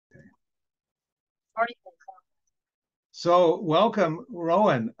So, welcome,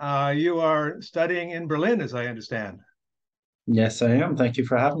 Rowan. You are studying in Berlin, as I understand. Yes, I am. Thank you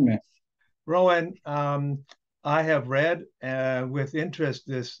for having me. Rowan, I have read with interest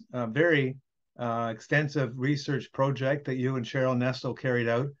this very extensive research project that you and Cheryl Nestle carried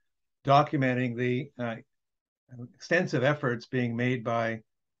out, documenting the extensive efforts being made by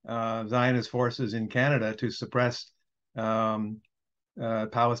Zionist forces in Canada to suppress um,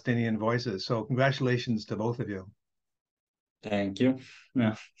 Palestinian voices. So, congratulations to both of you. Thank you.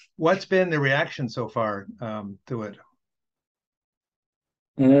 Yeah. What's been the reaction so far to it?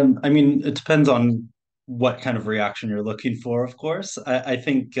 I mean, it depends on what kind of reaction you're looking for, of course. I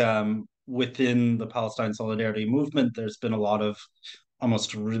think within the Palestine Solidarity movement, there's been a lot of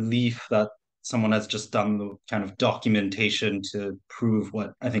almost relief that someone has just done the kind of documentation to prove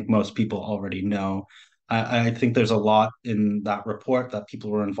what I think most people already know. I think there's a lot in that report that people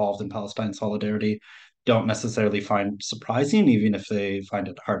who are involved in Palestine Solidarity don't necessarily find surprising, even if they find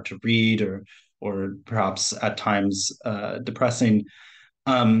it hard to read or perhaps at times depressing.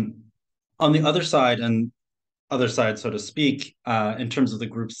 Um, on the other side, and other side, so to speak, in terms of the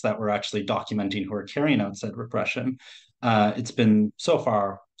groups that were actually documenting who are carrying out said repression, it's been so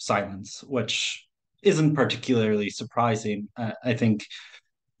far silence, which isn't particularly surprising. I think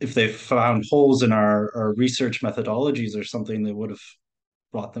if they found holes in our research methodologies or something, they would have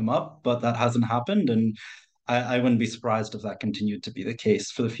brought them up, but that hasn't happened. And I wouldn't be surprised if that continued to be the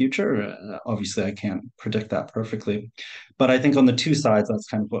case for the future. Obviously, I can't predict that perfectly. But I think on the two sides, that's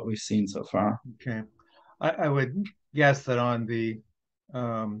kind of what we've seen so far. Okay. I would guess that on the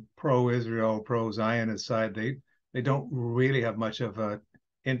pro-Israel, pro-Zionist side, they don't really have much of a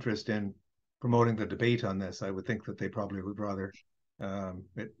interest in promoting the debate on this. I would think that they probably would rather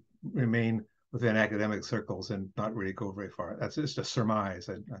it remain within academic circles and not really go very far. That's just a surmise.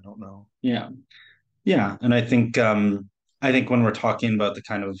 I don't know. Yeah. Yeah. And I think when we're talking about the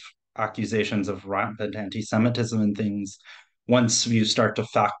kind of accusations of rampant anti-Semitism and things, once you start to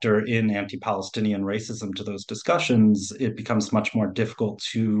factor in anti-Palestinian racism to those discussions, it becomes much more difficult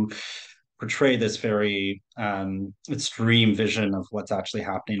to portray this very extreme vision of what's actually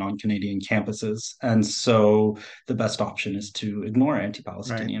happening on Canadian campuses. And so the best option is to ignore Right.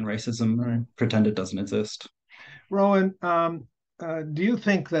 anti-Palestinian racism Right. and pretend it doesn't exist. Rowan, do you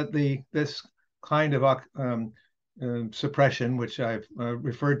think that the this kind of suppression, which I've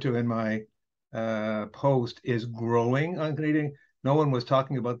referred to in my post, is growing on Canadian? No one was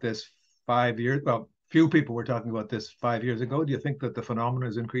talking about this 5 years. Well, few people were talking about this 5 years ago. Do you think that the phenomenon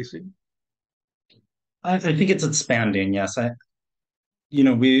is increasing? I think it's expanding. Yes,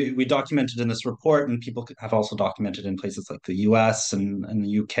 we documented in this report, and people have also documented in places like the US and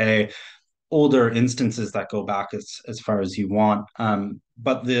the UK, older instances that go back as far as you want.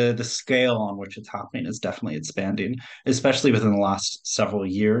 But the scale on which it's happening is definitely expanding, especially within the last several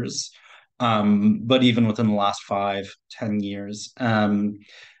years. But even within the last 5, 10 years. And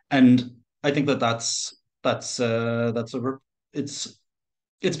I think that that's it's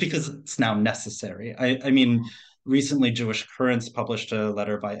it's because it's now necessary. I mean, recently Jewish Currents published a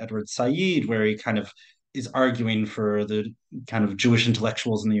letter by Edward Said where he kind of is arguing for the kind of Jewish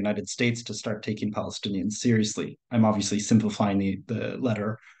intellectuals in the United States to start taking Palestinians seriously. I'm obviously simplifying the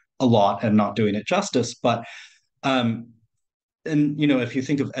letter a lot and not doing it justice, but um, and if you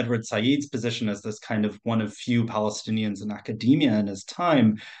think of Edward Said's position as this kind of one of few Palestinians in academia in his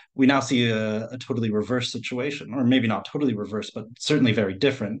time, we now see a totally reverse situation, or maybe not totally reverse, but certainly very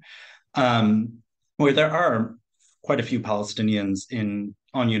different, um, where there are quite a few Palestinians in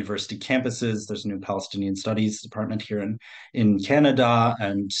on university campuses. There's a new Palestinian Studies department here in Canada,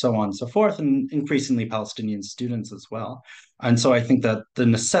 and so on and so forth, and increasingly Palestinian students as well. And so I think that the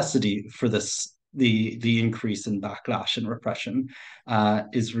necessity for the increase in backlash and repression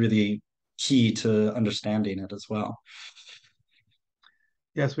is really key to understanding it as well.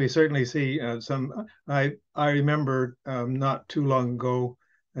 Yes, we certainly see some. I remember not too long ago,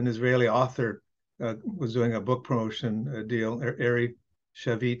 an Israeli author was doing a book promotion deal. Eri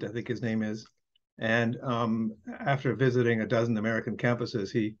Shavit, I think his name is, and after visiting a dozen American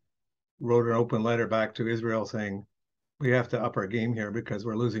campuses, he wrote an open letter back to Israel saying, "We have to up our game here because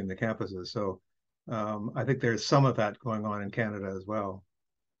we're losing the campuses." So I think there's some of that going on in Canada as well.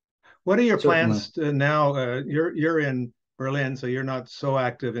 What are your Certainly. plans now? You're in Berlin, so you're not so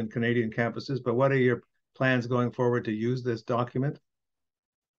active in Canadian campuses. But what are your plans going forward to use this document?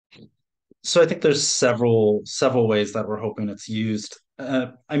 So I think there's several ways that we're hoping it's used.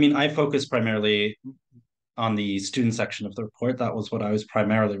 I mean, I focus primarily on the student section of the report. That was what I was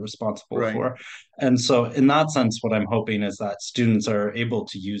primarily responsible Right. for. And so, in that sense, what I'm hoping is that students are able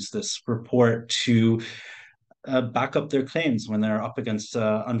to use this report to back up their claims when they're up against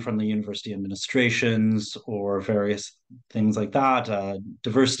unfriendly university administrations or various things like that,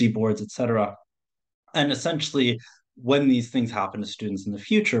 diversity boards, etc. And essentially, when these things happen to students in the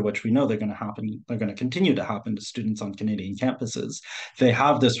future, which we know they're going to happen, they're going to continue to happen to students on Canadian campuses, they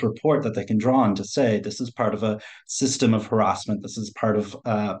have this report that they can draw on to say this is part of a system of harassment. This is part of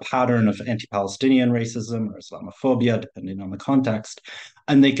a pattern of anti-Palestinian racism or Islamophobia, depending on the context.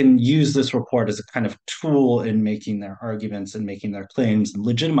 And they can use this report as a kind of tool in making their arguments and making their claims and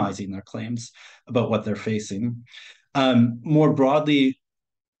legitimizing their claims about what they're facing. More broadly,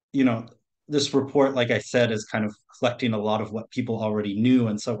 you know, this report, like I said, is kind of collecting a lot of what people already knew.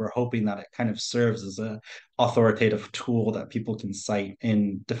 And so we're hoping that it kind of serves as a authoritative tool that people can cite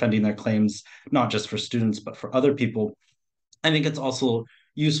in defending their claims, not just for students, but for other people. I think it's also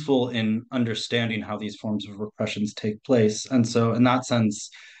useful in understanding how these forms of repressions take place. And so in that sense,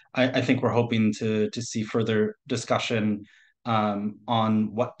 I think we're hoping to see further discussion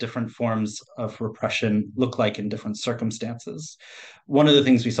on what different forms of repression look like in different circumstances. One of the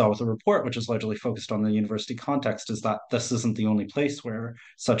things we saw with the report, which is largely focused on the university context, is that this isn't the only place where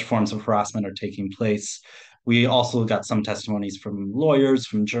such forms of harassment are taking place. We also got some testimonies from lawyers,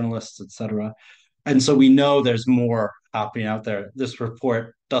 from journalists, etc. And so we know there's more happening out there. This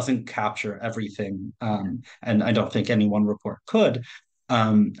report doesn't capture everything, and I don't think any one report could.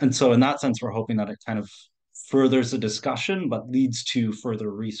 And so, in that sense, we're hoping that it kind of furthers the discussion, but leads to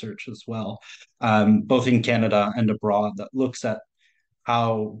further research as well, both in Canada and abroad, that looks at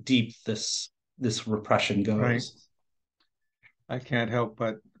how deep this repression Right. goes. I can't help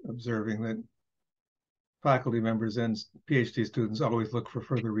but observing that faculty members and PhD students always look for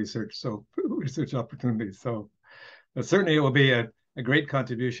further research, so research opportunities. So certainly it will be a great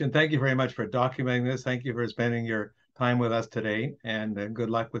contribution. Thank you very much for documenting this. Thank you for spending your time with us today, and good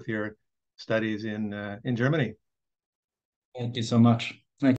luck with your studies in Germany. Thank you so much.